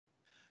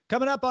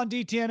Coming up on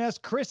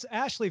DTNS, Chris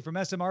Ashley from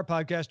SMR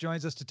Podcast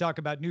joins us to talk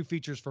about new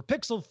features for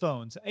Pixel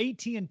phones,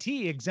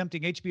 AT&T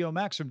exempting HBO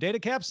Max from data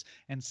caps,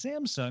 and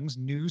Samsung's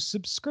new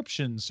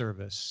subscription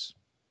service.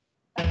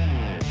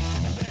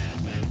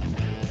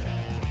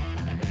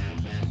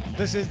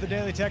 This is the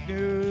Daily Tech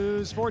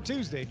News for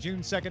Tuesday, June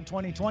 2nd,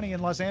 2020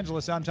 in Los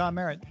Angeles. I'm Tom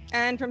Merritt.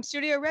 And from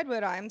Studio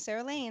Redwood, I'm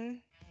Sarah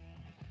Lane.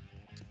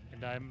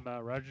 And I'm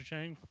Roger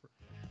Chang,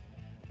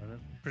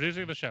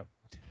 producing the show.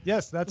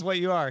 Yes, that's what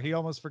you are. He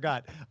almost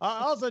forgot.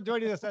 Also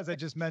joining us, as I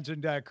just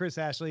mentioned, Chris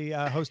Ashley,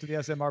 host of the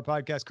SMR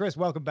Podcast. Chris,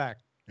 welcome back.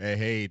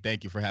 Hey,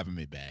 thank you for having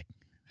me back.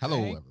 Hello,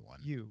 everyone.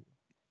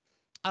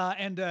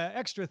 And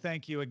extra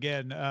thank you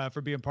again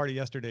for being part of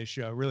yesterday's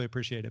show. Really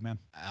appreciate it, man.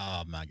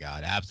 Oh, my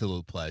God.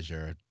 Absolute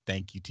pleasure.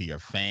 Thank you to your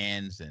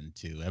fans and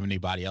to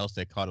anybody else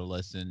that caught a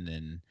listen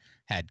and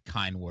had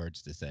kind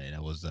words to say.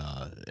 That was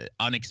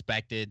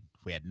unexpected.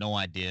 We had no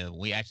idea.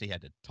 We actually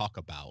had to talk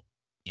about,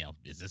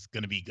 is this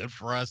going to be good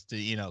for us to,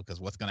 because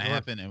what's going to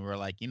happen? And we're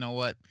like, you know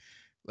what?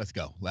 Let's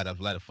go. Let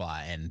it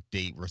fly. And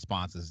the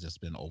response has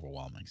just been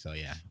overwhelming. So,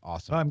 yeah,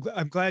 awesome.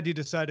 I'm glad you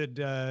decided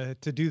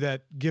to do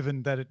that,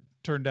 given that it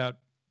turned out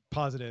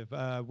positive.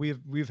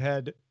 We've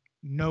had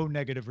no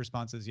negative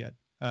responses yet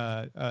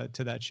to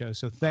that show.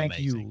 So thank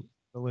you,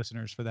 the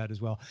listeners, for that as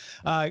well.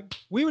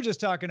 We were just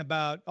talking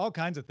about all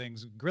kinds of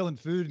things, grilling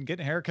food and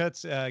getting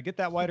haircuts. Get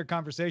that wider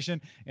conversation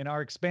in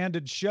our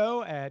expanded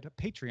show at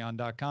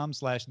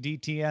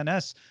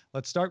patreon.com/DTNS.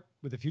 Let's start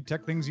with a few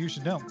tech things you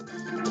should know.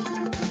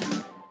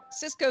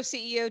 Cisco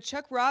CEO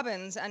Chuck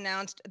Robbins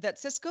announced that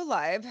Cisco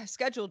Live,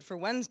 scheduled for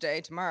Wednesday,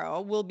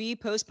 tomorrow, will be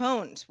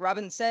postponed.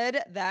 Robbins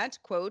said that,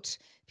 quote,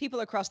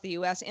 people across the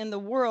U.S. and the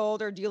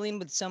world are dealing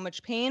with so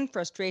much pain,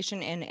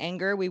 frustration, and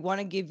anger. We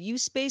want to give you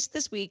space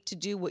this week to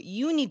do what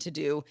you need to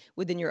do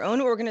within your own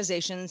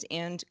organizations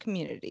and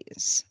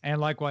communities.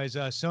 And likewise,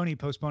 Sony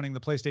postponing the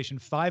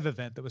PlayStation 5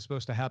 event that was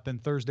supposed to happen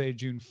Thursday,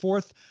 June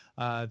 4th.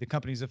 The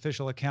company's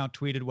official account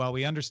tweeted, while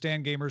we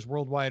understand gamers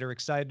worldwide are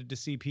excited to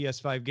see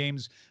PS5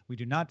 games, we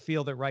do not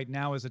feel that right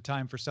now is a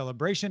time for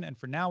celebration. And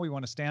for now, we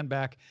want to stand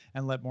back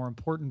and let more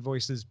important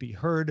voices be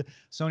heard.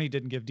 Sony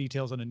didn't give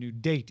details on a new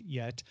date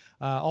yet.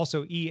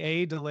 Also,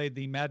 EA delayed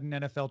the Madden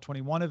NFL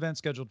 21 event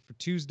scheduled for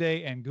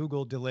Tuesday, and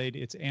Google delayed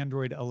its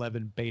Android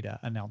 11 beta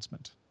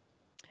announcement.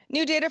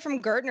 New data from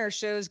Gartner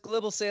shows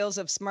global sales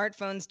of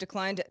smartphones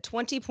declined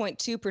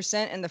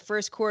 20.2% in the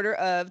first quarter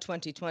of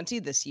 2020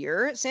 this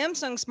year.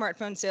 Samsung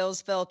smartphone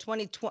sales fell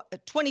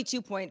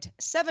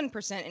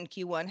 22.7% in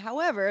Q1.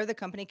 However, the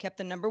company kept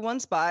the number one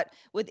spot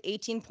with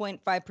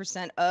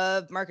 18.5%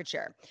 of market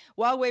share.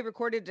 Huawei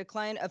recorded a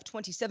decline of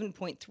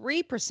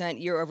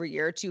 27.3% year over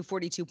year to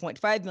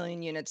 42.5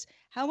 million units.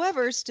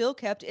 However, still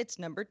kept its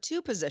number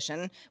two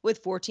position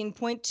with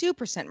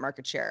 14.2%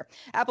 market share.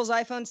 Apple's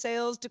iPhone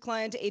sales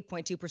declined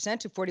 8.2%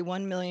 to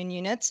 41 million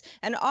units,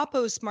 and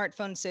Oppo's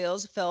smartphone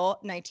sales fell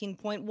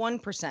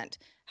 19.1%.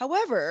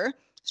 However,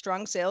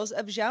 strong sales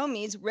of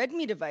Xiaomi's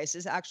Redmi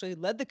devices actually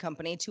led the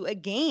company to a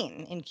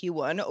gain in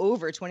Q1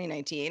 over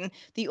 2019,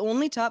 the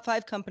only top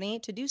 5 company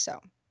to do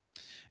so.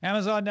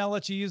 Amazon now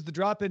lets you use the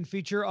drop-in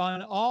feature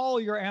on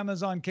all your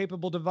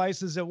Amazon-capable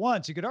devices at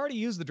once. You could already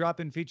use the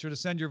drop-in feature to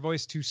send your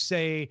voice to,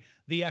 say,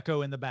 the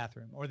Echo in the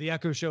bathroom or the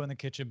Echo Show in the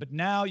kitchen. But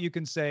now you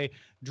can say,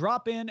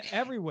 drop in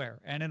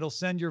everywhere, and it'll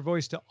send your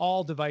voice to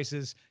all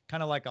devices,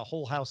 kind of like a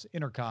whole house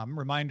intercom.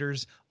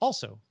 Reminders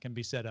also can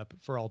be set up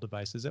for all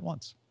devices at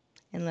once.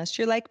 Unless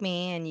you're like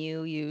me and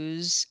you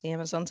use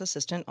Amazon's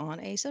Assistant on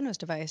a Sonos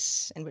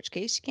device, in which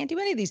case you can't do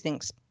any of these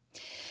things.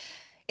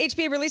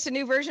 HP released a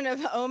new version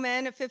of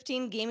Omen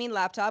 15 gaming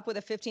laptop with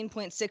a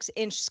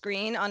 15.6-inch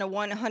screen on a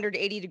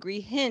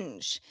 180-degree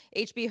hinge.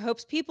 HP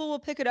hopes people will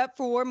pick it up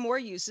for more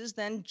uses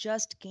than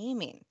just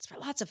gaming. It's for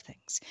lots of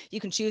things. You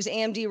can choose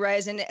AMD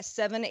Ryzen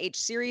 7 H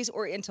series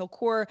or Intel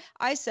Core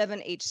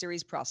i7 H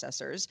series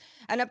processors,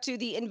 and up to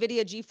the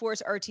NVIDIA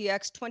GeForce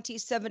RTX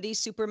 2070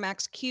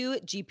 Supermax Q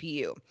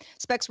GPU.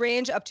 Specs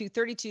range up to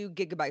 32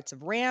 gigabytes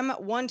of RAM,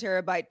 1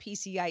 terabyte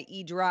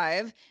PCIe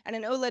drive, and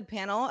an OLED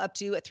panel up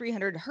to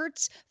 300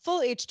 hertz,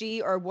 Full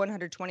HD or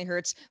 120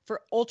 hertz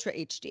for Ultra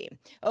HD.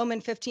 Omen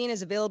 15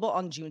 is available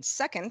on June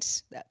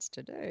 2nd, that's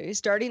today,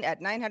 starting at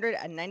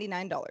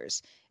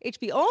 $999.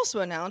 HP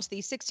also announced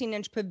the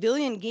 16-inch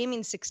Pavilion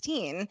Gaming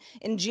 16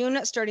 in June,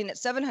 starting at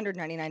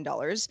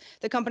 $799.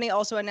 The company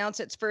also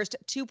announced its first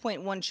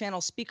 2.1 channel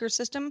speaker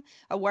system,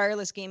 a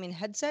wireless gaming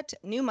headset,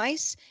 new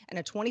mice, and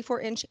a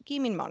 24-inch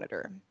gaming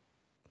monitor.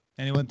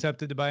 Anyone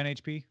tempted to buy an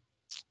HP?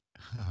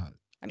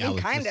 I mean,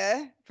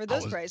 kinda, for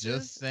those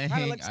prices.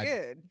 Kinda looks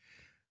good.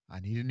 I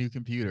need a new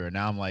computer. And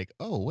now I'm like,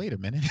 oh, wait a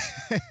minute.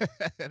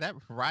 That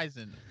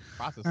Ryzen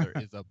processor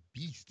is a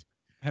beast.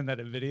 And that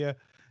NVIDIA.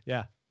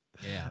 Yeah.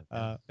 Yeah.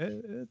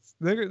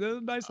 They're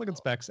nice looking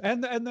specs.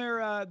 And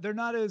they're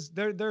not as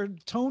they're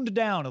toned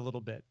down a little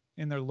bit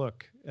in their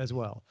look as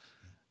well.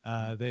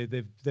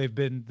 They've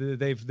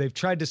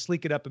tried to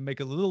sleek it up and make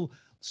it a little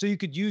so you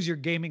could use your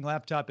gaming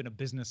laptop in a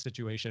business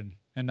situation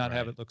and not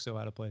have Right. it look so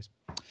out of place.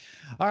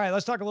 All right,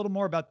 let's talk a little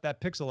more about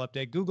that Pixel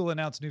update. Google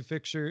announced new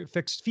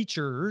fixed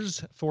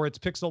features for its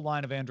Pixel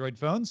line of Android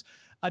phones.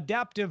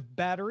 Adaptive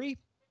battery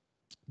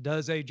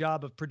does a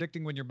job of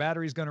predicting when your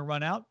battery is going to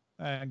run out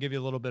and give you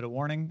a little bit of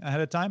warning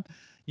ahead of time.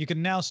 You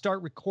can now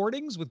start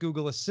recordings with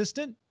Google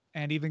Assistant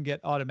and even get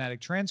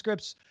automatic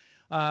transcripts.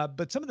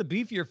 But some of the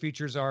beefier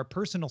features are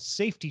personal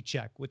safety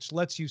check, which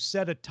lets you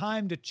set a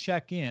time to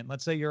check in.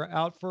 Let's say you're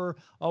out for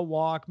a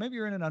walk, maybe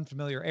you're in an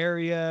unfamiliar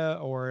area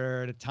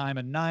or at a time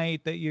of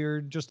night that you're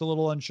just a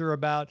little unsure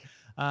about,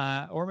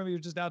 or maybe you're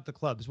just out at the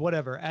clubs,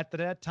 whatever. At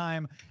that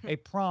time, a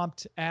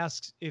prompt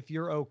asks if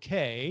you're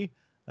okay,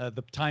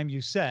 the time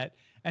you set.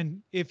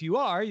 And if you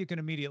are, you can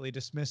immediately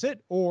dismiss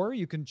it, or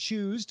you can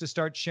choose to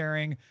start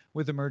sharing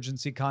with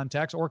emergency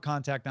contacts or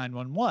contact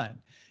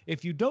 911.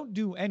 If you don't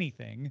do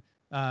anything,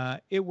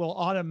 it will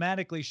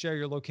automatically share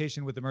your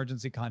location with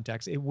emergency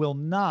contacts. It will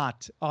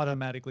not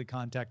automatically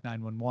contact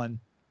 911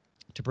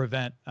 to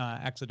prevent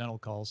accidental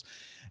calls.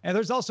 And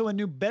there's also a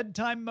new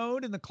bedtime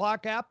mode in the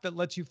clock app that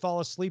lets you fall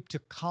asleep to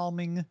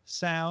calming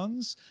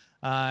sounds.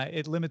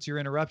 It limits your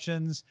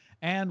interruptions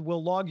and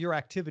will log your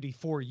activity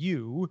for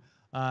you.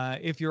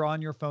 If you're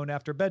on your phone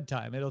after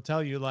bedtime, it'll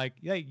tell you like,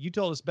 hey, you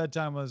told us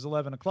bedtime was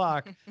 11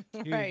 o'clock.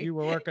 Right. You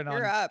were working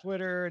You're on up.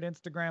 Twitter and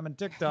Instagram and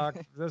TikTok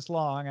this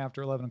long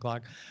after 11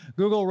 o'clock.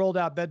 Google rolled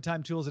out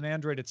bedtime tools in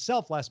Android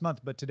itself last month,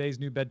 but today's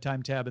new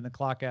bedtime tab in the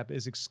clock app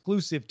is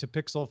exclusive to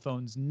Pixel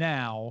phones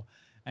now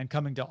and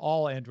coming to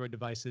all Android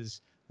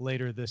devices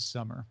later this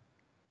summer.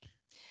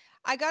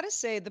 I gotta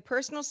say, the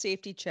personal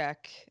safety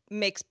check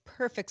makes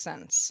perfect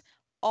sense.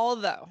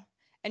 Although,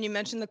 and you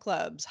mentioned the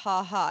clubs,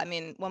 ha. I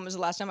mean, when was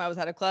the last time I was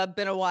at a club?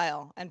 Been a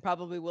while, and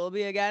probably will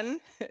be again,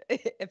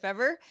 if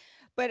ever.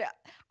 But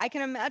I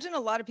can imagine a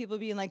lot of people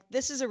being like,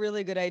 this is a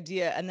really good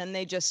idea. And then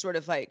they just sort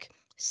of like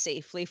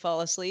safely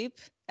fall asleep.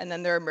 And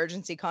then their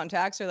emergency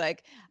contacts are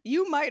like,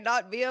 you might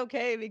not be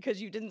okay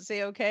because you didn't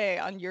say okay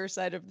on your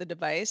side of the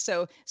device.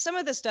 So some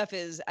of the stuff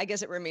is, I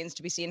guess it remains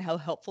to be seen how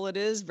helpful it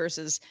is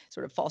versus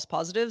sort of false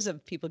positives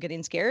of people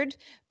getting scared.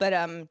 But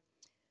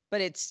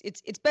it's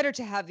better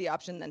to have the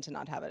option than to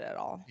not have it at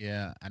all.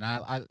 Yeah, and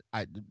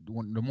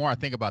the more I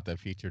think about that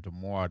feature, the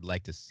more I'd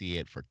like to see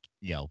it for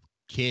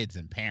kids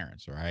and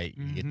parents, right?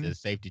 You get the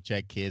safety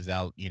check, kids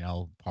out,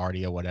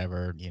 party or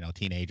whatever,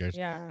 teenagers,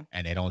 Yeah.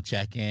 and they don't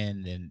check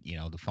in,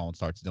 and the phone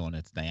starts doing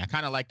its thing. I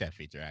kind of like that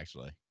feature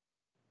actually.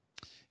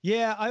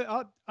 Yeah,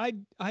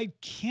 I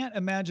can't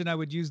imagine I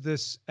would use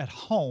this at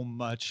home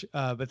much,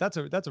 but that's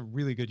a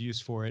really good use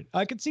for it.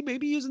 I could see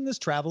maybe using this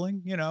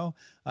traveling.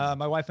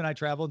 My wife and I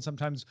travel, and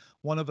sometimes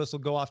one of us will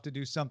go off to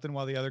do something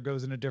while the other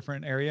goes in a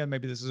different area.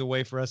 Maybe this is a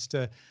way for us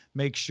to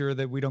make sure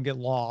that we don't get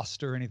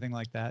lost or anything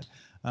like that.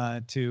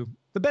 To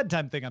the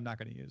bedtime thing, I'm not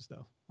going to use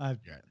though. I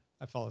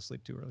fall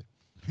asleep too early.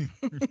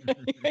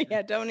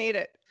 Yeah, don't need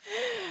it.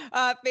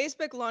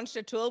 Facebook launched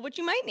a tool, which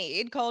you might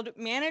need, called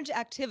Manage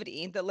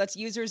Activity that lets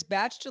users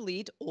batch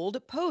delete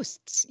old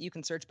posts. You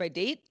can search by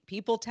date,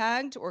 people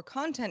tagged, or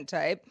content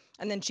type,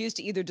 and then choose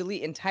to either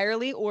delete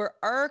entirely or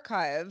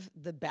archive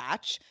the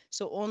batch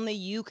so only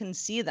you can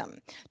see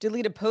them.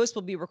 Deleted posts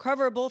will be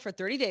recoverable for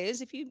 30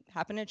 days if you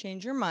happen to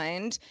change your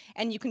mind,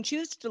 and you can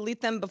choose to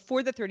delete them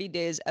before the 30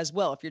 days as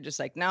well if you're just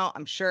like, no,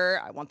 I'm sure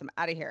I want them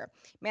out of here.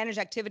 Manage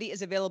Activity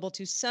is available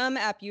to some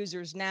app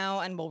users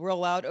now and will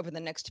roll out over the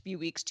next few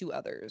weeks to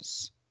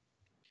others.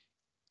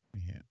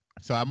 Yeah.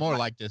 So I more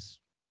like this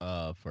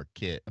for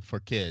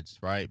kids,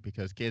 right?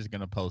 Because kids are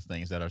gonna post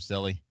things that are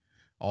silly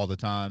all the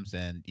times,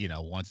 and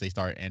once they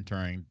start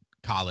entering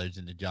college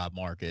and the job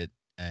market,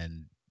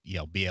 and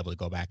be able to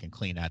go back and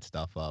clean that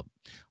stuff up.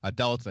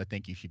 Adults, I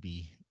think you should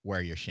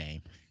wear your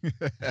shame. You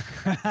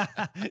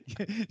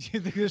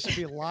think this should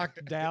be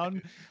locked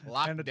down?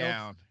 Locked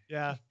down.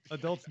 Yeah,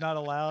 adults not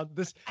allowed.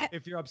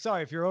 If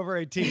you're over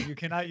 18, you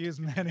cannot use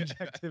Manage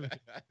Activity.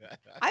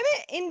 I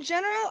mean, in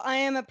general, I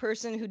am a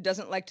person who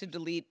doesn't like to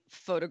delete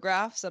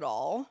photographs at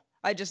all.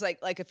 I just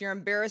like if you're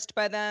embarrassed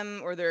by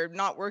them or they're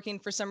not working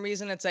for some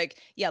reason, it's like,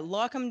 yeah,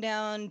 lock them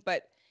down.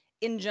 But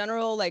in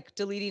general, like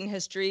deleting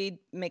history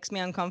makes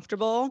me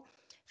uncomfortable.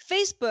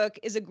 Facebook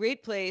is a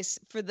great place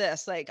for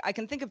this. Like I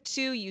can think of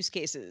two use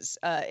cases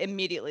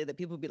immediately that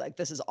people would be like,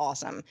 this is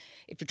awesome.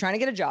 If you're trying to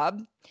get a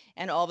job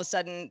and all of a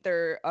sudden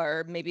there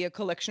are maybe a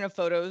collection of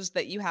photos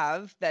that you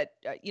have that,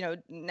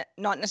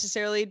 not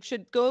necessarily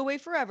should go away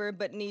forever,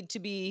 but need to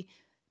be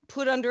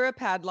put under a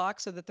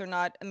padlock so that they're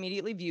not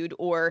immediately viewed,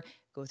 or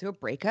go through a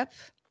breakup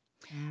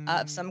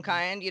of some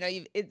kind.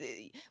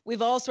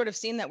 We've all sort of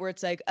seen that where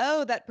it's like,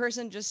 oh, that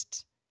person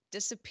just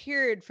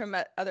disappeared from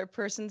other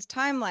person's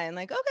timeline.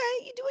 Like,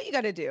 okay, you do what you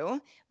got to do,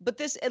 but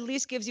this at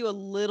least gives you a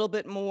little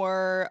bit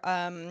more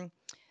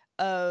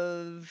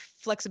of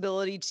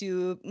flexibility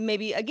to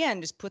maybe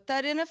again just put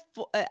that in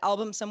a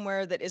album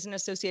somewhere that isn't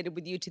associated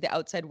with you to the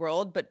outside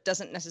world, but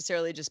doesn't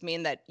necessarily just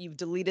mean that you've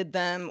deleted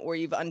them or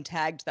you've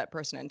untagged that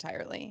person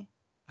entirely.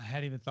 I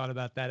hadn't even thought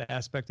about that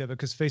aspect of it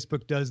because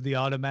Facebook does the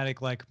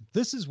automatic, like,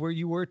 this is where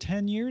you were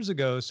 10 years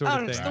ago sort of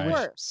thing. It's the which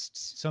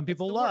worst. some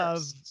people the love,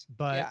 worst.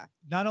 but Yeah.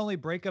 not only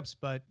breakups,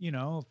 but, you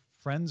know,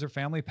 friends or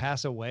family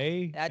pass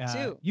away. That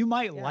too. You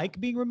might Yeah. like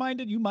being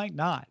reminded, you might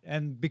not.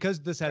 And because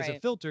this has a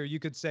Right. filter, you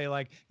could say,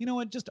 like, you know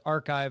what, just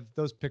archive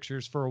those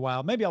pictures for a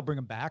while. Maybe I'll bring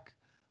them back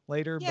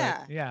later.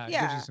 Yeah. But yeah, it gives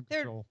Yeah. you some They're-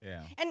 control.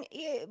 Yeah. And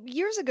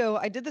years ago,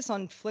 I did this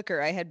on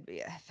Flickr.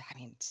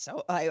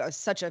 I was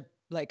such a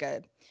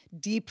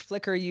deep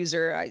Flickr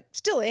user. I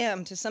still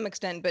am to some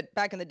extent, but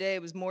back in the day,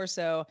 it was more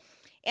so.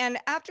 And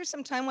after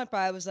some time went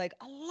by, I was like,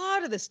 a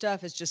lot of this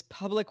stuff is just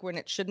public when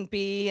it shouldn't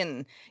be.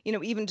 And, you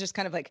know, even just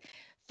kind of like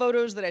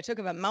photos that I took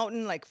of a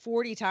mountain like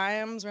 40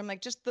 times, where I'm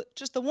like, just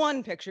the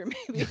one picture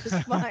maybe is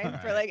fine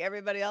for like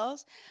everybody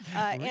else.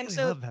 I And really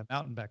so love that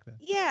mountain back then.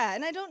 yeah,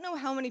 and I don't know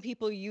how many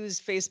people use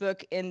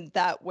Facebook in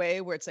that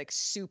way where it's like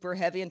super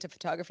heavy into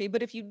photography,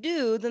 but if you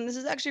do, then this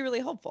is actually really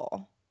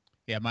helpful.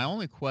 Yeah, my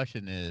only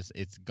question is,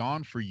 it's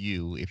gone for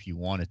you if you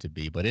want it to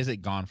be, but is it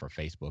gone for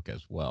Facebook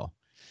as well?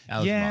 That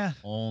was Yeah.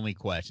 my only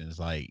question. Is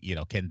like, you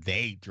know, can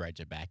they dredge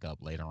it back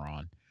up later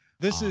on?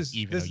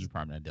 Even though you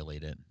permanently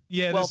delete it.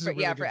 Yeah, Well, this is a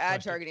really for good ad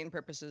question. targeting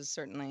purposes,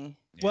 certainly.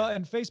 Well,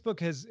 and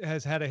Facebook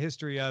has had a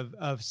history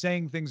of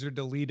saying things are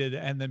deleted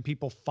and then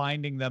people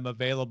finding them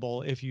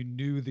available if you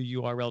knew the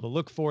URL to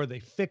look for. They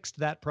fixed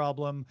that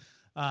problem.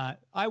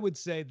 I would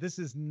say this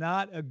is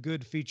not a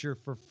good feature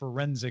for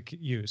forensic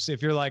use.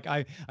 If you're like,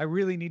 I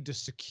really need to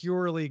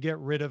securely get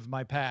rid of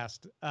my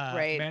past,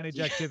 Right. manage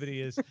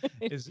activity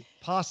is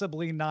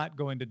possibly not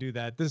going to do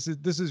that. This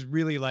is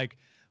really like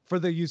for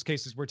the use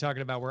cases we're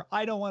talking about where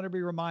I don't want to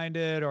be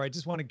reminded or I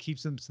just want to keep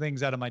some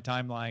things out of my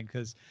timeline,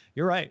 because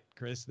you're right,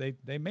 Chris,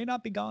 they may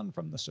not be gone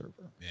from the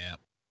server. Yeah.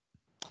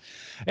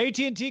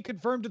 AT&T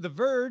confirmed to The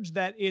Verge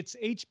that its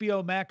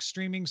HBO Max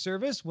streaming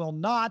service will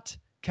not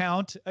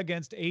count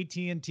against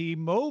AT&T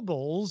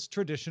Mobile's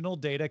traditional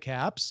data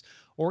caps,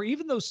 or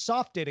even those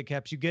soft data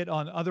caps you get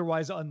on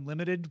otherwise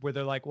unlimited, where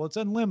they're like, well, it's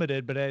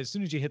unlimited, but as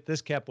soon as you hit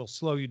this cap, we'll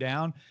slow you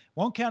down.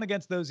 Won't count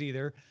against those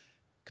either.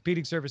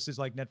 Competing services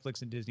like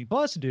Netflix and Disney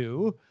Plus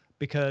do,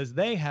 because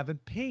they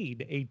haven't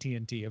paid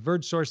AT&T. A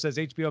Verge source says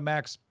HBO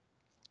Max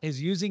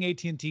is using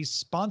AT&T's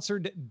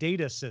sponsored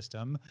data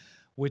system,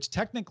 which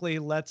technically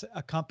lets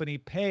a company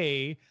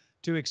pay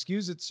to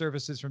excuse its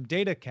services from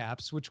data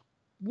caps, which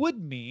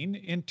would mean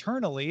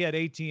internally at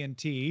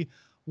AT&T,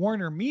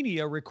 Warner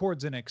Media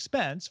records an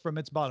expense from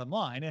its bottom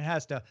line. It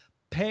has to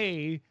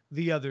pay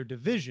the other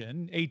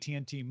division,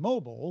 AT&T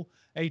Mobile.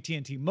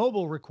 AT&T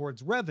Mobile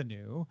records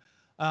revenue.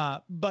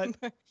 But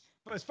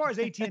as far as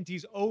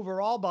AT&T's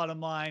overall bottom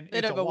line,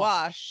 Bit it's of a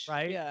wash,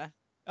 right? Yeah.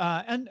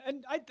 And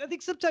I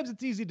think sometimes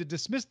it's easy to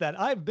dismiss that.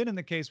 I've been in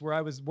the case where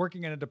I was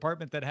working in a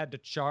department that had to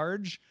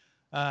charge,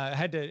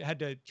 had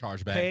to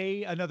Charge back.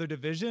 pay another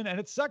division, and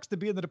it sucks to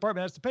be in the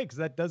department that has to pay because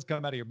that does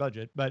come out of your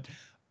budget. But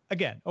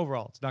again,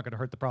 overall, it's not going to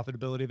hurt the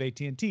profitability of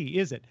AT&T,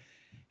 is it?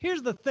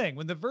 Here's the thing: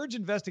 when The Verge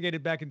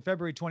investigated back in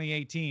February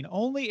 2018,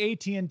 only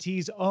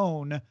AT&T's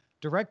own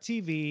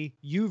DirecTV,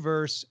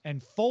 Uverse,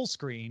 and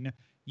Fullscreen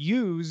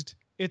used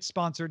its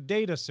sponsored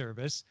data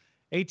service.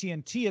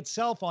 AT&T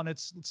itself on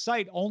its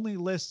site only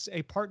lists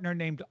a partner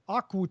named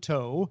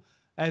Aquito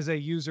as a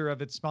user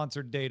of its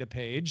sponsored data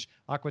page.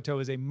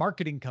 Aquito is a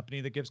marketing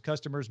company that gives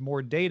customers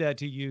more data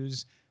to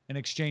use in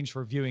exchange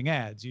for viewing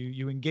ads.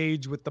 You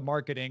engage with the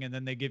marketing and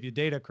then they give you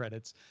data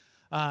credits.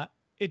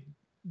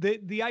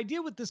 The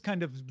idea with this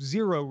kind of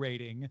zero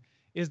rating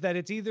is that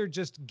it's either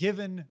just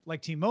given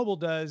like T-Mobile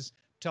does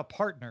to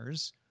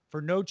partners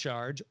for no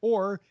charge,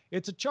 or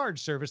it's a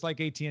charge service like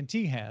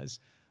AT&T has.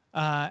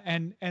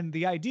 And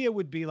the idea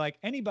would be like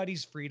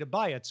anybody's free to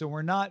buy it. So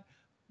we're not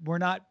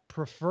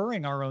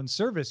preferring our own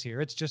service here.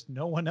 It's just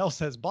no one else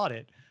has bought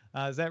it.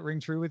 Does that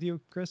ring true with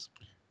you, Chris?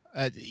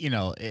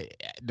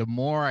 The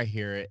more I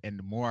hear it and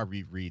the more I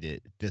reread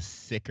it, the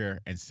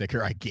sicker and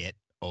sicker I get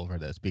over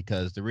this,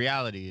 because the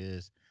reality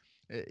is,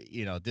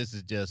 this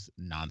is just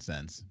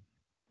nonsense.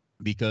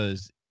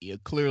 Because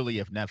clearly,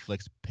 if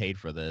Netflix paid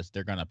for this,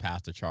 they're going to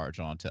pass the charge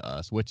on to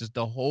us, which is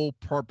the whole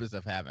purpose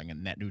of having a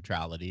net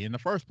neutrality in the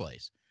first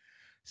place.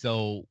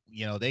 So,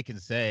 they can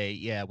say,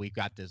 yeah, we've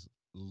got this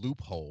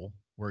loophole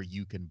where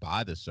you can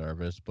buy the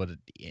service, but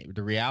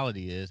the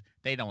reality is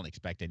they don't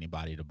expect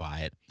anybody to buy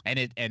it.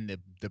 And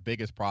the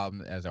biggest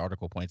problem, as the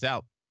article points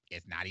out,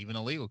 it's not even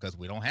illegal because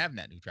we don't have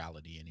net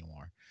neutrality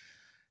anymore.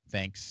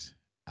 Thanks,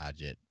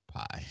 Ajit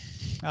Pai.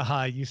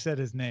 Aha, you said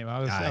his name. I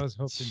was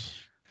hoping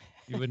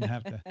you wouldn't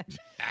have to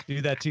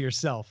do that to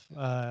yourself.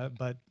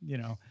 But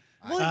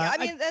Well, I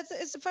mean,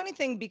 it's a funny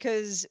thing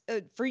because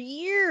for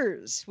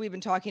years we've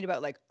been talking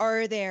about like,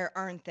 are there,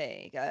 aren't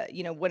they?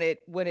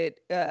 When it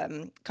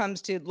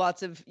comes to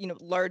lots of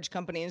large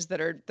companies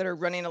that are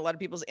running a lot of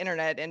people's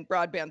internet and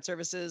broadband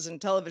services and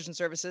television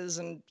services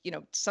and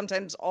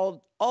sometimes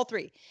all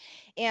three.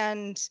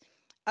 And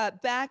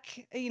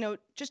back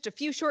just a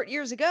few short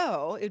years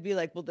ago, it'd be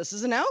like, well, this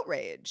is an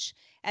outrage,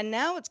 and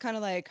now it's kind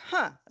of like,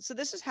 so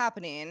this is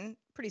happening,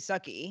 pretty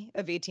sucky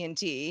of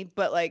AT&T,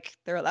 but like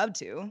they're allowed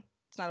to.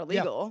 It's not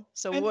illegal.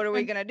 So And- what are we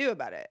and- going to do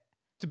about it?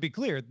 To be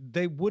clear,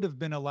 they would have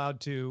been allowed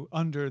to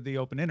under the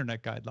Open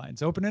Internet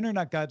Guidelines. Open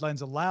Internet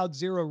Guidelines allowed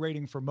 0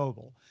 rating for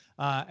mobile,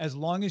 as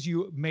long as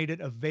you made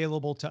it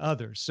available to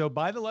others. So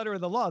by the letter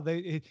of the law,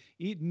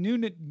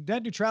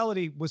 net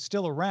neutrality was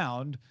still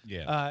around.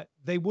 Yeah.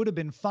 They would have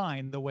been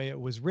fine the way it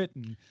was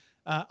written.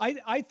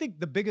 I think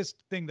the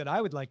biggest thing that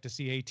I would like to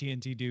see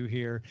AT&T do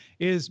here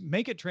is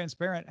make it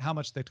transparent how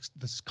much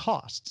this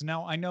costs.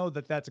 Now, I know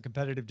that that's a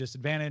competitive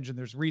disadvantage, and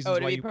there's reasons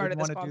to why be you part would of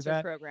the want to do sponsored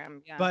that.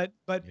 program. Yeah.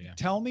 But Yeah.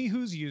 tell me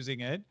who's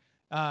using it.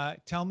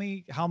 Tell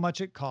me how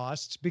much it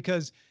costs,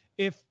 because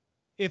if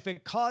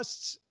it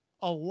costs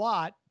a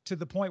lot to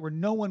the point where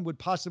no one would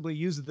possibly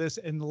use this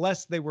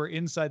unless they were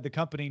inside the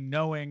company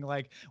knowing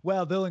like,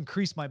 well, they'll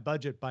increase my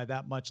budget by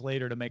that much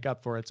later to make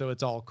up for it. So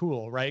it's all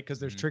cool, right? Because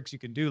there's tricks you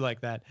can do like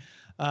that.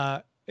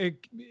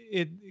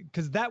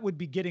 Because that would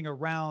be getting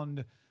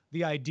around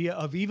the idea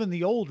of even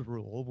the old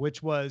rule,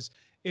 which was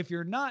if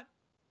you're not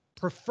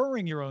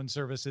preferring your own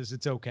services,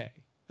 it's okay.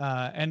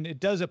 And it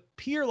does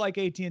appear like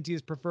AT&T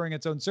is preferring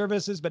its own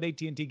services, but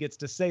AT&T gets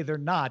to say they're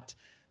not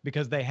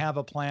because they have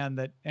a plan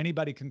that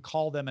anybody can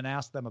call them and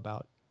ask them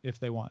about if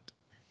they want.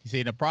 You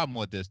see, the problem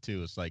with this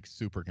too is like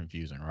super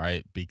confusing,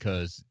 right?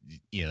 Because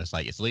it's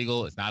like it's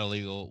legal, it's not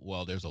illegal.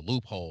 Well, there's a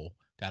loophole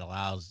that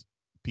allows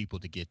people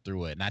to get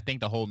through it, and I think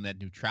the whole net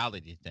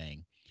neutrality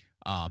thing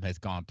has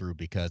gone through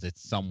because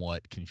it's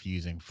somewhat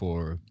confusing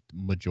for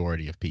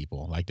majority of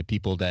people. Like the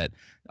people that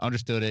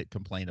understood it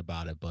complain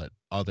about it, but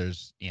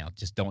others,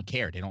 just don't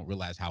care. They don't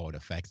realize how it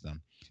affects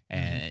them.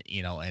 And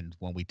and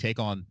when we take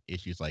on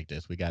issues like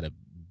this, we got to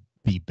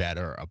be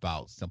better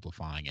about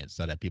simplifying it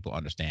so that people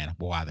understand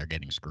why they're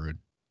getting screwed.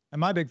 And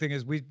my big thing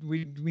is we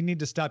need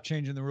to stop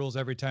changing the rules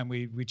every time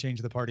we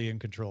change the party in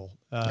control.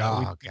 We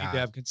need to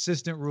have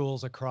consistent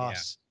rules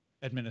across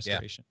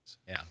administrations.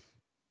 Yeah.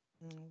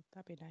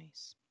 That'd be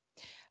nice.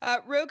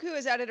 Roku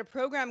has added a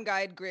program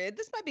guide grid.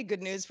 This might be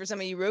good news for some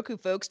of you Roku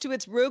folks to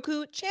its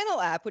Roku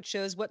channel app, which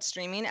shows what's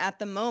streaming at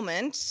the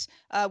moment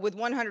with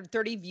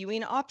 130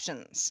 viewing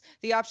options.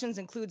 The options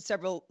include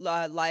several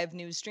live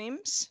news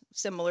streams,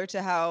 similar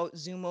to how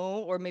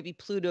Zumo or maybe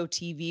Pluto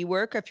TV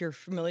work, if you're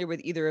familiar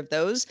with either of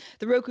those.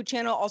 The Roku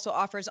channel also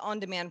offers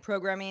on-demand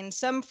programming,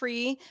 some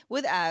free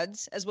with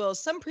ads, as well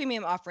as some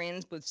premium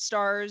offerings with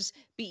Stars,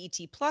 BET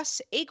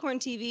Plus, Acorn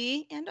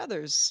TV, and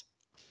others.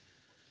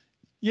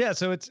 Yeah,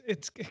 so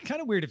it's kind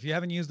of weird if you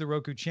haven't used the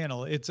Roku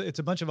channel. It's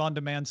a bunch of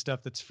on-demand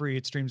stuff that's free.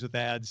 It streams with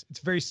ads. It's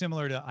very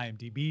similar to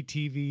IMDb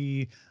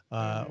TV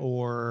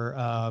or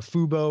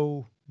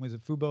Fubo. Was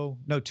it Fubo?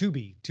 No,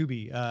 Tubi.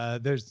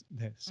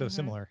 They're so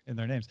similar in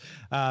their names.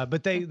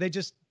 But they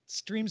just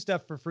stream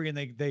stuff for free and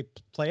they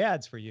play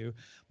ads for you.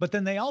 But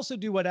then they also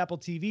do what Apple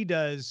TV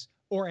does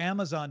or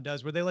Amazon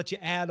does, where they let you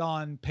add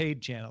on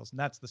paid channels, and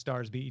that's the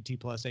Stars, BET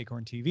Plus,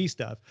 Acorn TV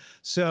stuff.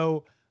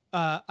 So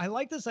I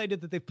like this idea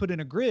that they've put in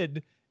a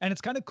grid, and it's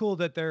kind of cool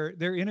that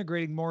they're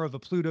integrating more of a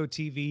Pluto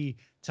TV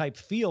type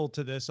feel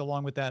to this,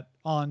 along with that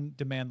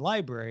on-demand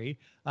library.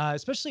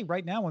 Especially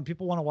right now when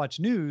people want to watch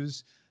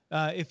news,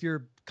 if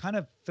you're kind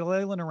of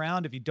flailing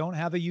around, if you don't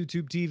have a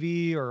YouTube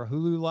TV or a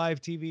Hulu Live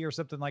TV or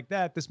something like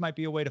that, this might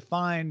be a way to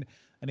find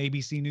an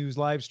ABC News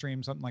live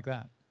stream, something like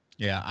that.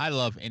 Yeah, I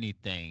love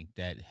anything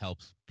that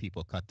helps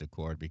people cut the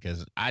cord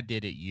because I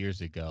did it years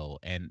ago.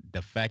 And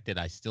the fact that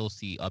I still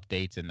see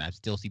updates and I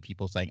still see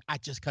people saying, I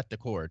just cut the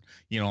cord,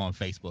 on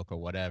Facebook or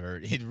whatever,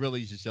 it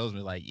really just shows me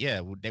like, yeah,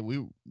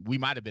 we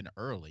might have been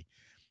early.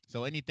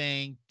 So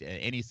anything,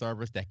 any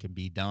service that can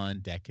be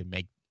done that can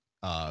make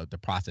the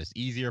process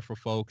easier for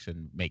folks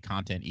and make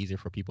content easier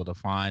for people to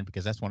find,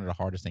 because that's one of the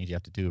hardest things you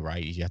have to do,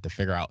 right? Is you have to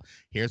figure out,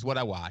 here's what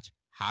I watch.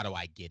 How do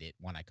I get it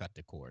when I cut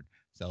the cord?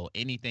 So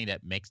anything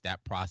that makes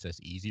that process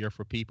easier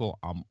for people,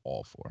 I'm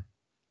all for.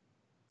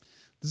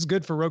 This is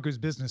good for Roku's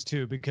business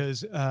too,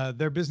 because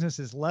their business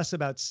is less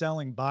about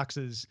selling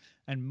boxes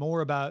and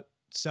more about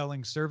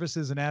selling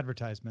services and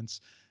advertisements.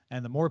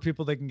 And the more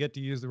people they can get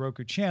to use the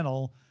Roku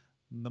channel,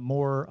 the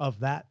more of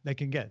that they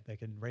can get. They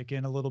can rake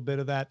in a little bit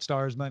of that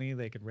Stars money.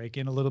 They can rake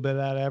in a little bit of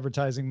that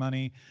advertising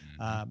money.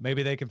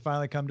 Maybe they can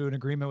finally come to an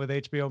agreement with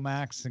HBO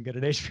Max and get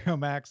an HBO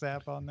Max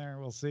app on there.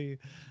 We'll see.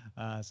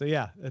 So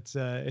yeah, it's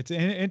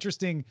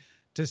interesting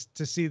to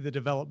see the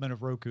development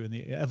of Roku and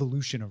the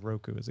evolution of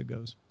Roku as it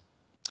goes.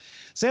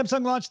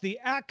 Samsung launched the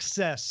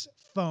Access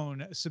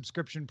phone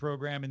subscription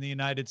program in the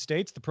United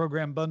States. The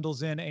program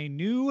bundles in a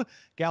new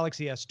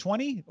Galaxy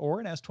S20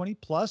 or an S20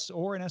 Plus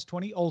or an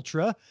S20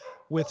 Ultra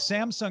with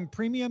Samsung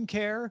Premium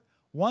Care,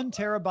 1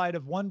 terabyte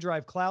of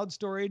OneDrive cloud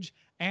storage,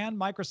 and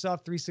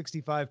Microsoft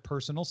 365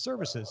 personal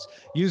services.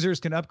 Users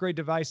can upgrade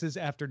devices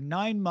after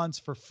 9 months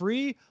for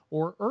free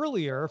or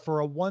earlier for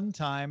a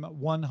one-time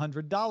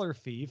 $100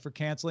 fee for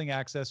canceling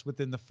access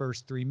within the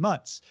first 3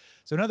 months.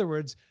 So in other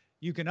words,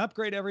 you can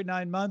upgrade every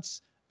 9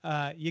 months.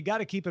 You got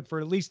to keep it for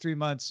at least 3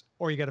 months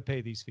or you got to pay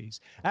these fees.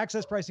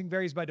 Access pricing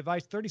varies by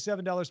device.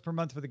 $37 per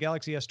month for the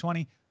Galaxy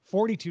S20,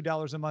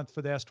 $42 a month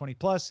for the S20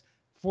 Plus,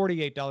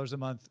 $48 a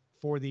month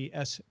for the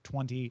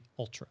S20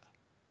 Ultra.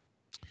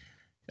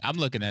 I'm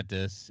looking at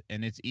this,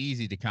 and it's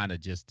easy to kind of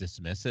just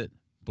dismiss it,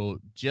 but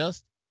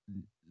just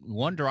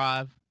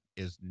OneDrive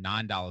is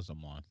 $9 a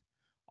month.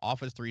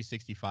 Office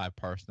 365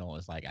 Personal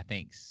is like I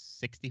think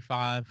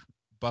 $65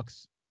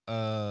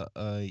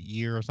 a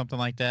year or something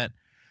like that.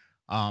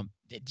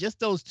 Just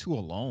those two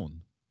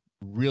alone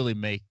really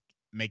make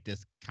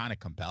this kind of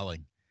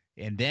compelling.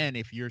 And then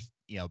if you're,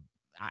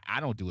 I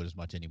don't do it as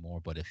much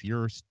anymore, but if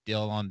you're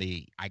still on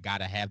the I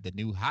gotta have the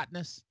new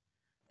hotness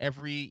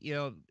every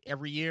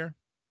year,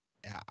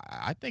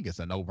 I think it's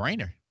a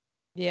no-brainer.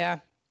 Yeah.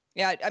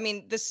 Yeah, I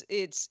mean,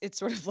 it's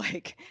sort of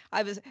like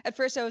I was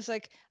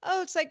like,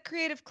 oh, it's like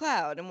Creative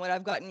Cloud and what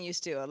I've gotten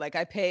used to. Like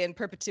I pay in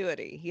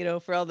perpetuity,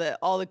 for all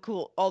the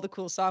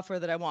cool software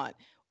that I want.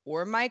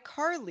 Or my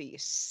car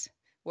lease,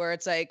 where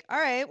it's like, all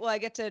right, well, I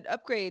get to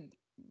upgrade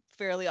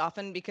fairly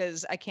often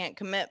because I can't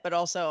commit, but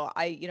also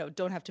I,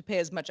 don't have to pay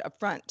as much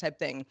upfront type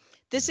thing.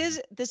 This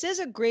is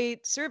a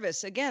great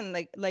service. Again,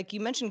 like you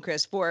mentioned,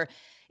 Chris, for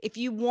if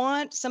you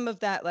want some of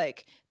that,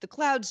 like the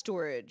cloud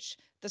storage,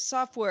 the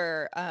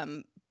software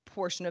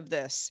portion of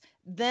this,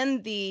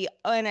 then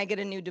and I get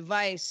a new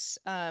device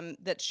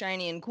that's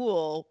shiny and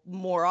cool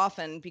more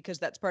often because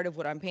that's part of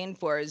what I'm paying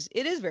for. It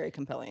is very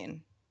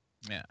compelling.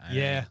 Yeah.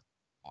 Yeah.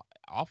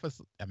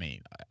 Office,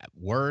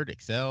 Word,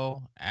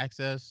 Excel,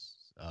 Access,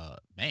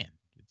 man,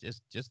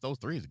 just those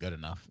three is good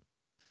enough.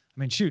 I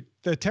mean, shoot,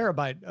 the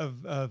terabyte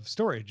of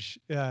storage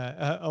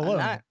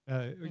alone,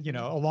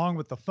 along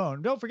with the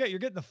phone. Don't forget, you're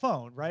getting the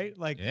phone, right?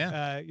 Like,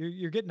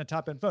 you're getting a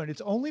top-end phone.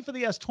 It's only for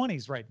the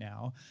S20s right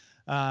now,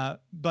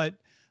 but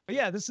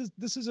yeah, this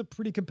is a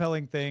pretty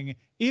compelling thing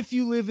if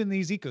you live in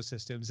these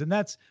ecosystems, and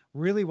that's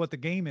really what the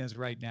game is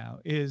right now.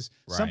 Is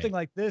something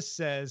like this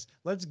says,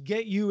 let's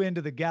get you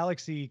into the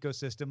Galaxy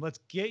ecosystem, let's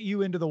get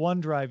you into the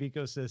OneDrive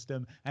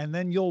ecosystem, and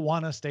then you'll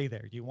want to stay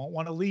there. You won't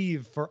want to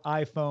leave for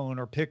iPhone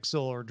or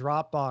Pixel or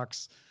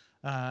Dropbox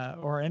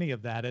or any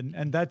of that.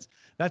 And that's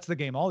the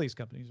game all these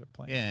companies are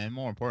playing. Yeah, and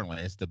more importantly,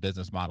 it's the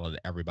business model that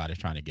everybody's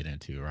trying to get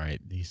into,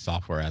 right? The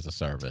software as a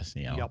service,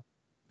 Yep.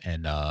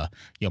 And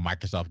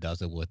Microsoft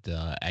does it with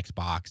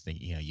Xbox.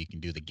 And, you can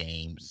do the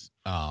games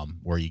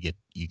where you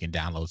can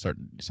download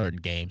certain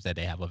games that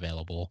they have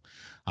available.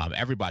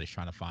 Everybody's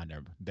trying to find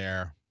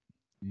their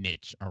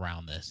niche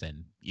around this,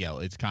 and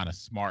it's kind of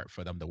smart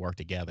for them to work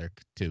together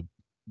to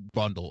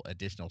bundle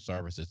additional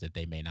services that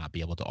they may not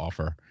be able to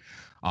offer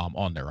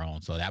on their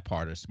own. So that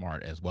part is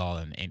smart as well.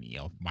 And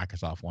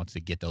Microsoft wants to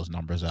get those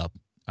numbers up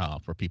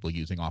for people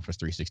using Office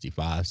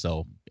 365.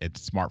 So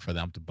it's smart for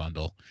them to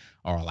bundle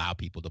or allow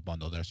people to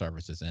bundle their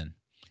services in.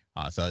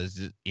 So it's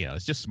just,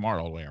 it's just smart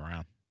all the way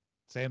around.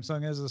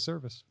 Samsung as a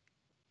service.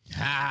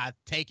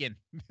 Taken.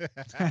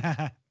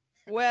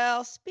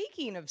 Well,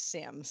 speaking of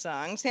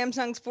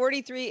Samsung's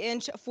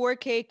 43-inch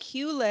 4K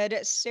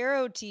QLED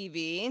Stereo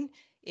TV.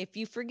 If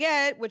you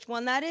forget which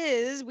one that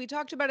is, we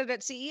talked about it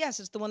at CES.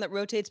 It's the one that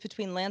rotates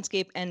between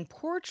landscape and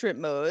portrait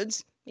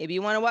modes. Maybe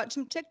you want to watch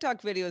some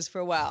TikTok videos for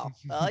a while.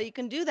 Well, you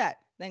can do that.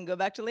 Then go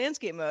back to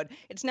landscape mode.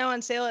 It's now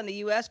on sale in the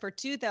US for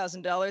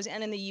 $2,000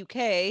 and in the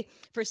UK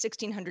for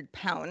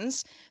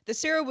 £1,600. The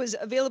Sero was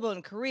available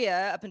in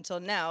Korea up until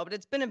now, but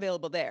it's been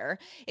available there.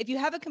 If you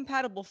have a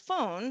compatible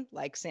phone,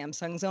 like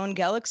Samsung's own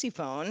Galaxy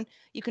phone,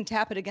 you can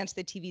tap it against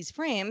the TV's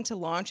frame to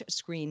launch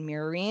screen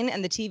mirroring,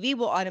 and the TV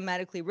will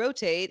automatically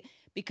rotate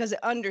because it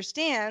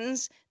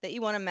understands that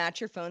you want to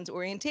match your phone's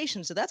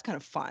orientation. So that's kind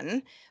of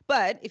fun.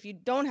 But if you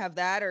don't have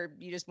that, or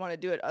you just want to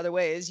do it other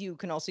ways, you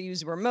can also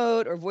use a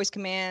remote or voice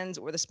commands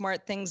or the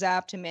Smart Things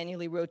app to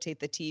manually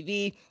rotate the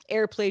TV.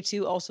 AirPlay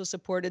 2 also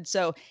supported.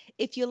 So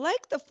if you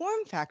like the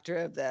form factor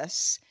of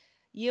this,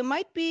 you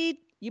might be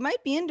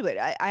into it.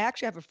 I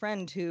actually have a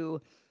friend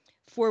who,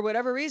 for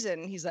whatever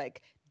reason, he's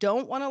like,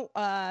 don't want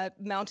to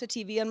mount a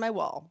TV on my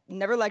wall.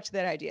 Never liked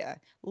that idea.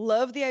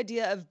 Love the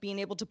idea of being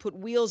able to put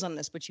wheels on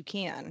this, but you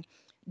can.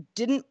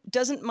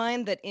 Doesn't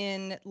mind that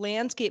in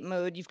landscape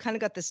mode, you've kind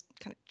of got this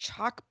kind of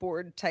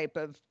chalkboard type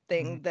of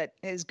thing that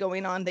is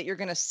going on that you're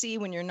going to see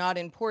when you're not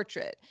in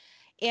portrait.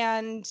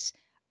 And,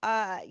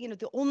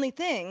 the only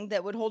thing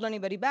that would hold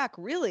anybody back,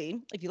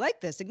 really, if you like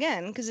this,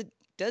 again, because it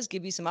does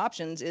give you some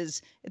options,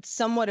 is it's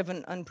somewhat of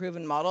an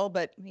unproven model,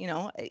 but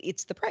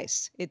it's the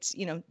price. It's,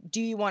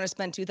 do you want to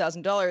spend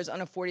 $2,000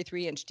 on a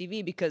 43-inch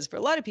TV? Because for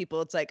a lot of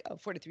people, it's like,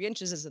 43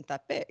 inches isn't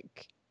that big.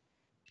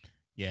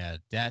 Yeah,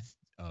 that's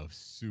a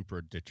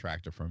super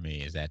detractor for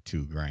me, is that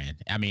 $2,000.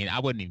 I mean, I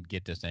wouldn't even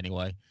get this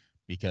anyway,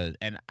 because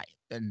and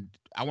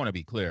I want to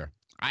be clear,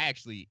 I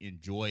actually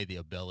enjoy the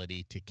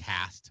ability to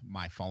cast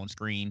my phone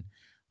screen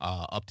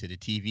up to the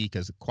TV,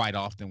 because quite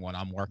often when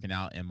I'm working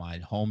out in my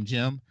home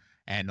gym,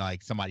 and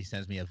like somebody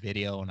sends me a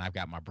video and I've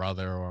got my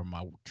brother or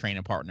my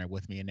training partner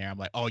with me in there, I'm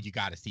like, oh, you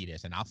got to see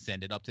this. And I'll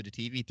send it up to the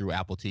TV through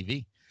Apple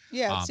TV.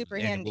 Yeah, it's super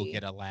handy. And we'll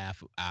get a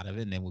laugh out of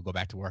it, and then we'll go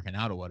back to working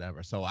out or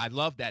whatever. So I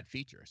love that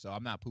feature. So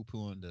I'm not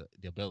poo-pooing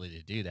the ability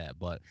to do that.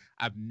 But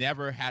I've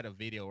never had a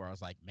video where I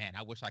was like, man,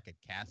 I wish I could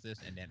cast this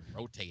and then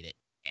rotate it.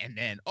 And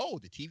then,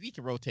 the TV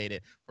can rotate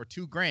it for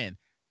 $2,000.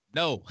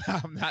 No,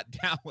 I'm not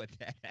down with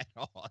that at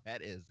all.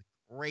 That is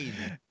crazy.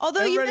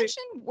 Although you Everybody-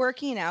 mentioned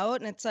working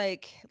out, and it's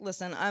like,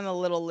 listen, I'm a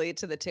little late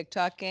to the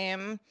TikTok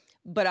game,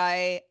 but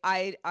I'm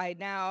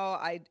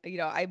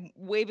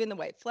waving the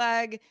white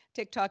flag.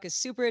 TikTok is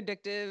super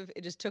addictive.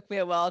 It just took me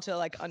a while to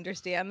like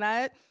understand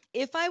that.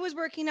 If I was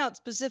working out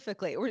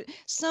specifically, or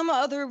some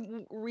other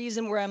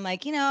reason where I'm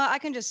like, I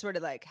can just sort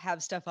of like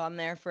have stuff on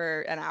there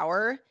for an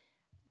hour,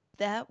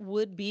 that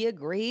would be a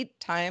great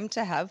time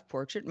to have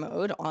portrait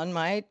mode on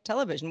my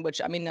television, which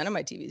I mean, none of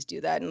my TVs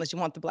do that unless you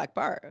want the black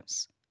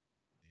bars.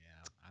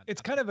 Yeah,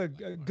 It's kind of a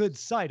good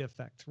side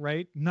effect,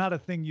 right? Not a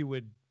thing you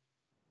would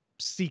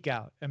seek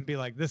out and be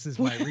like, this is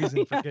my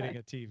reason for getting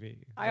a TV.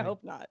 I Like,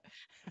 hope not.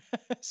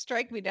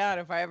 Strike me down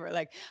if I ever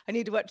like. I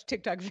need to watch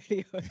TikTok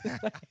videos.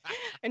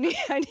 I need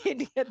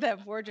to get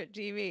that portrait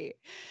TV.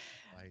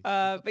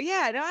 But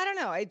yeah, no, I don't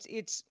know.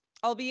 It's.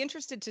 I'll be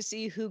interested to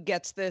see who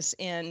gets this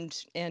and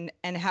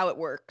how it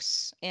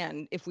works,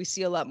 and if we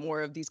see a lot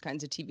more of these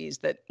kinds of TVs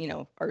that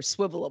are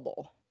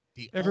swivelable.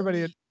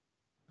 Everybody.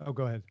 Oh,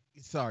 go ahead.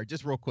 Sorry,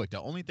 just real quick.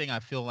 The only thing I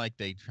feel like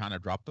they trying to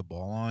drop the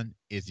ball on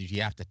is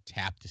you have to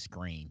tap the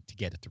screen to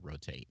get it to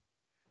rotate.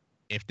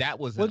 If that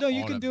was Well, no,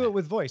 you can do it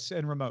with voice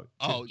and remote.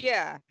 Too. Oh,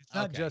 Yeah. It's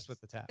not just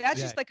with the tap.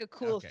 That's just like a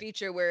cool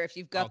feature where if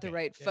you've got the Okay.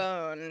 right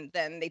phone,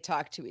 then they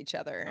talk to each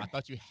other. I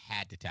thought you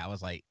had to tap. I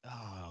was like,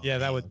 oh, Yeah,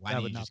 that man, would- Why that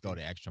didn't would you not just go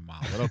be- the extra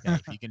mile? But okay,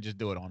 if you can just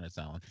do it on its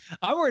own.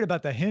 I'm worried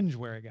about the hinge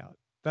wearing out.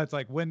 That's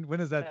like when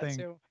does that thing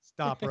too.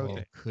 stop Oh,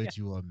 rotating? could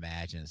you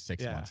imagine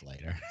 6 Yeah. months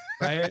later?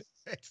 Right?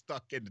 It's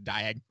stuck in the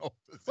diagonal.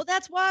 Well,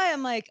 that's why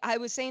I'm like, I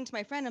was saying to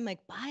my friend, I'm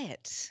like, buy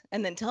it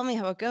and then tell me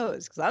how it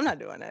goes, because I'm not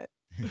doing it.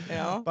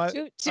 But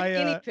Two I,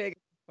 guinea pig.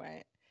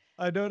 Right.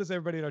 I noticed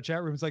everybody in our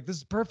chat room is like, this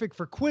is perfect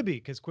for Quibi,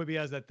 because Quibi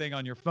has that thing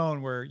on your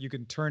phone where you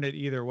can turn it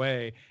either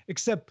way.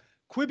 Except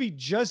Quibi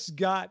just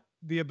got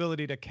the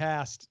ability to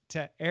cast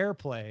to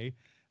AirPlay,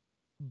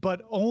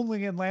 but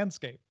only in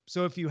landscape.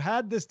 So if you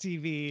had this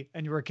TV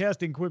and you were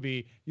casting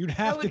Quibi, you'd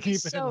have That to would be keep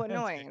it in so landscape.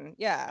 annoying.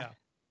 Yeah.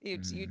 Yeah.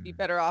 You'd be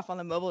better off on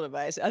the mobile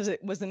device as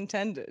it was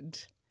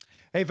intended.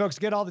 Hey, folks,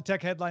 get all the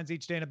tech headlines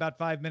each day in about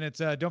 5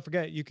 minutes. Don't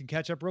forget, you can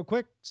catch up real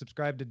quick.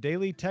 Subscribe to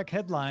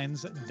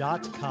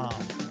dailytechheadlines.com.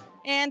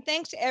 And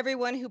thanks to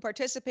everyone who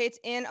participates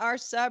in our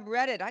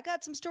subreddit. I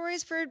got some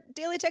stories for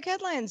Daily Tech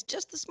Headlines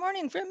just this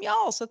morning from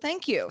y'all, so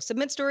thank you.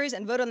 Submit stories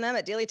and vote on them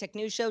at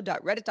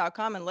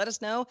dailytechnewsshow.reddit.com and let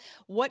us know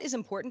what is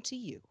important to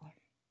you.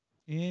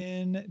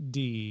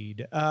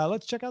 Indeed.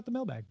 Let's check out the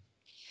mailbag.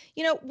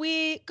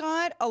 We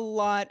got a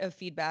lot of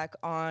feedback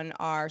on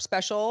our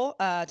special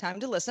Time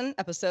to Listen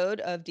episode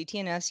of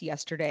DTNS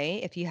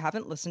yesterday. If you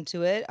haven't listened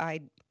to it,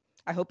 I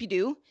hope you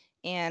do.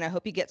 And I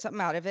hope you get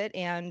something out of it.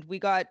 And we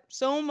got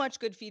so much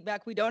good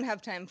feedback. We don't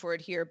have time for it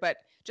here, but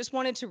just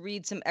wanted to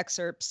read some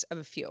excerpts of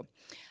a few.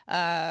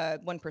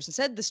 One person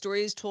said, the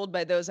stories told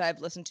by those I've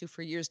listened to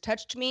for years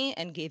touched me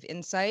and gave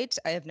insight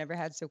I have never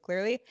had so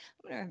clearly.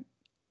 Will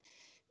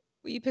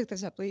you pick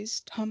this up,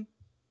 please, Tom?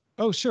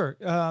 Oh, sure.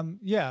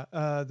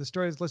 The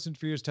stories listened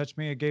for years touched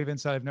me. It gave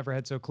insight I've never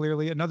had so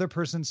clearly. Another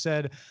person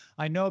said,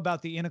 I know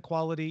about the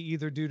inequality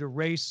either due to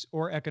race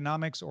or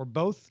economics or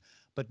both,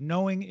 but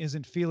knowing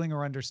isn't feeling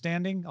or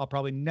understanding. I'll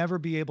probably never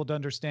be able to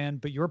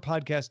understand, but your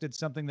podcast did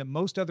something that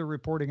most other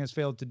reporting has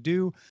failed to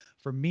do.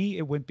 For me,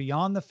 it went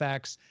beyond the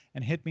facts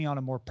and hit me on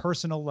a more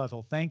personal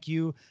level. Thank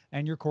you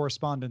and your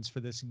correspondents for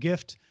this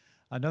gift.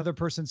 Another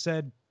person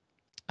said,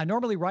 I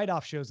normally write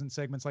off shows and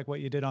segments like what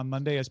you did on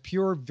Monday as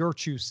pure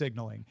virtue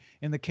signaling.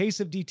 In the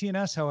case of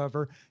DTNS,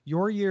 however,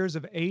 your years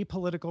of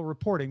apolitical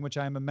reporting, which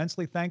I am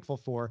immensely thankful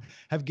for,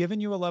 have given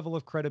you a level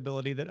of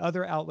credibility that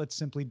other outlets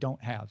simply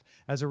don't have.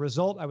 As a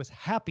result, I was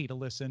happy to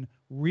listen,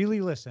 really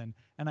listen,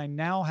 and I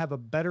now have a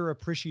better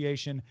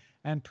appreciation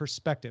and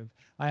perspective.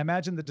 I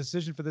imagine the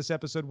decision for this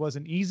episode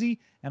wasn't easy,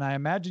 and I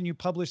imagine you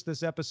published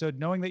this episode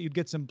knowing that you'd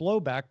get some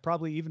blowback,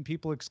 probably even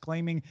people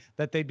exclaiming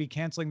that they'd be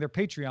canceling their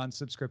Patreon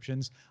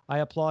subscriptions. I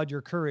applaud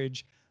your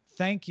courage.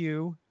 Thank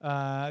you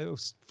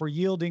for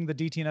yielding the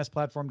DTNS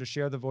platform to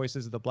share the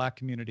voices of the Black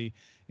community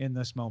in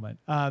this moment.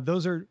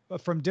 Those are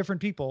from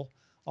different people,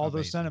 all Amazing.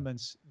 those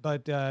sentiments,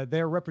 but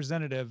they're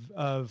representative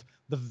of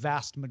the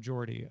vast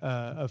majority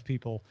of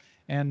people.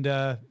 And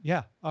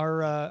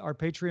our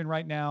Patreon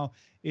right now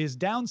is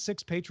down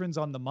 6 patrons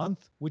on the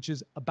month, which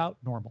is about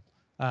normal.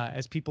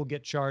 As people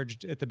get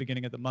charged at the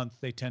beginning of the month,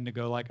 they tend to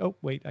go like, oh,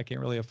 wait, I can't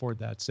really afford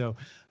that. So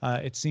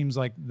it seems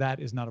like that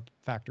is not a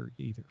factor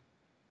either.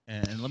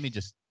 And let me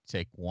just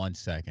take 1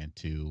 second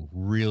to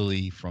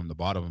really, from the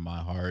bottom of my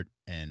heart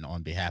and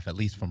on behalf, at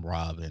least from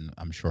Rob and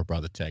I'm sure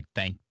Brother Tech,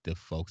 thank the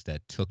folks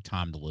that took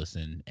time to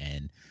listen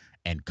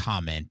and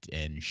comment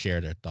and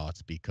share their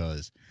thoughts,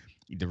 because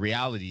the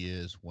reality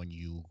is when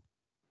you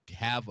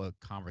have a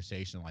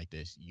conversation like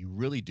this, you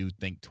really do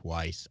think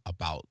twice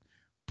about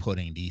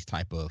putting these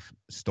type of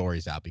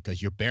stories out,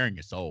 because you're bearing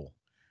your soul.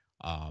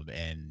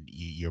 And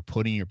you're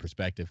putting your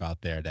perspective out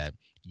there that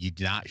you're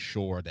not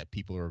sure that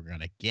people are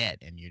going to get.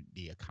 And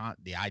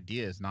the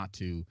idea is not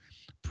to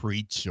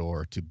preach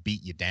or to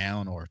beat you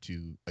down or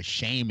to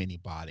shame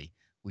anybody.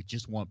 We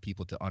just want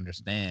people to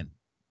understand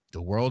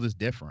the world is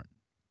different.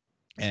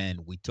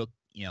 And we took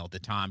the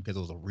time, because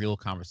it was a real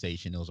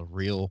conversation. It was a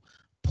real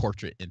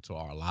portrait into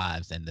our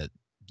lives, and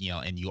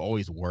and you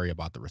always worry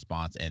about the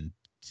response, and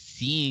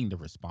seeing the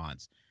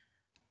response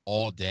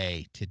all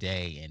day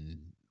today and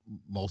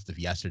most of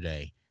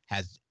yesterday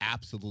has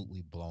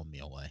absolutely blown me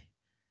away.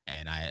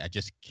 And I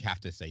just have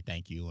to say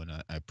thank you, and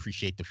I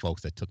appreciate the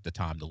folks that took the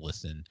time to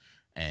listen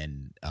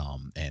and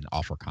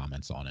offer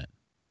comments on it.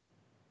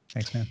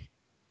 Thanks, man.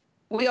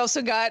 We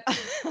also got,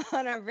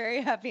 on a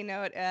very happy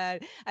note, a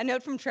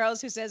note from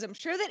Charles who says, I'm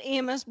sure that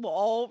Amos will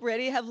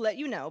already have let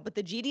you know, but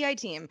the GDI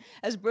team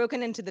has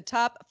broken into the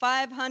top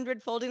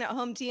 500 folding at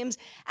home teams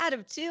out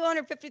of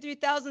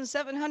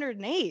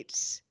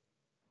 253,708.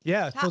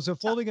 Yeah, so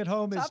Folding at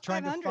Home is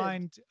trying 500. to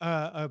find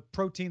a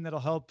protein that'll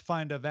help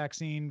find a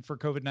vaccine for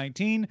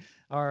COVID-19.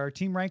 Our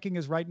team ranking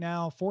is right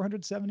now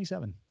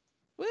 477.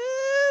 Woo!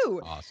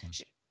 Awesome.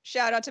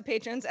 Shout out to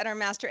patrons at our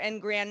Master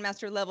and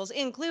Grandmaster levels,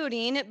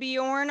 including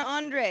Bjorn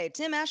Andre,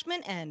 Tim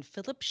Ashman, and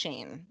Philip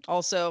Shane.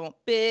 Also,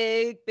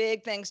 big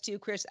thanks to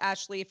Chris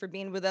Ashley for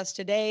being with us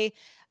today.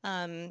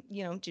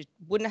 Just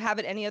wouldn't have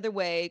it any other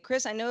way.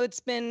 Chris, I know it's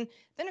been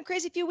a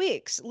crazy few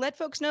weeks. Let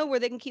folks know where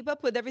they can keep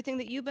up with everything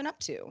that you've been up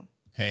to.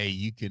 Hey,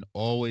 you can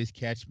always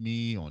catch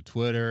me on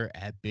Twitter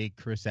at Big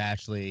Chris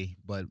Ashley,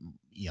 but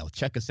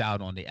check us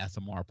out on the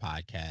SMR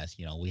podcast.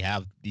 We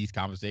have these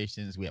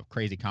conversations. We have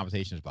crazy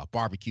conversations about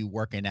barbecue,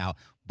 working out,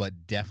 but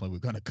definitely we're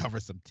going to cover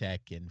some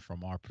tech and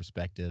from our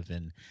perspective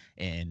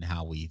and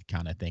how we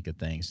kind of think of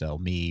things. So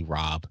me,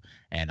 Rob,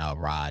 and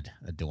Rod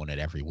are doing it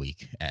every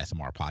week at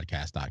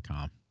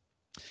smrpodcast.com.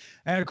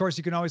 And of course,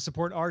 you can always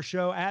support our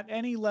show at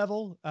any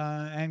level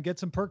and get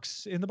some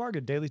perks in the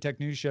bargain.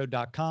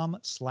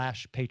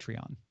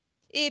 dailytechnewsshow.com/Patreon.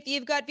 If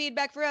you've got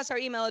feedback for us, our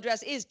email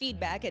address is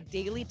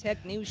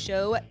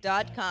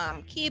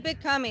feedback@dailytechnewsshow.com. Keep it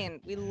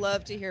coming. We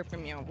love to hear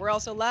from you. We're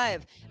also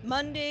live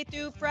Monday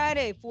through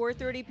Friday,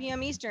 4:30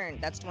 p.m. Eastern.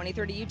 That's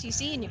 2030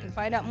 UTC, and you can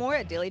find out more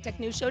at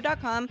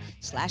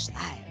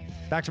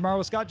dailytechnewsshow.com/live. Back tomorrow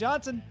with Scott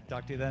Johnson.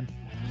 Talk to you then.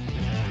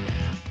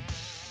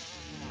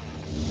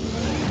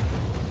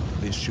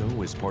 This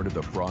show is part of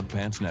the Frog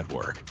Pants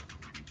Network.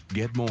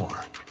 Get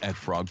more at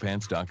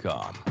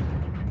frogpants.com.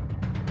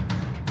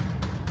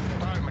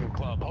 Diamond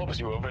Club hopes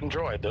you have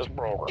enjoyed this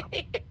program.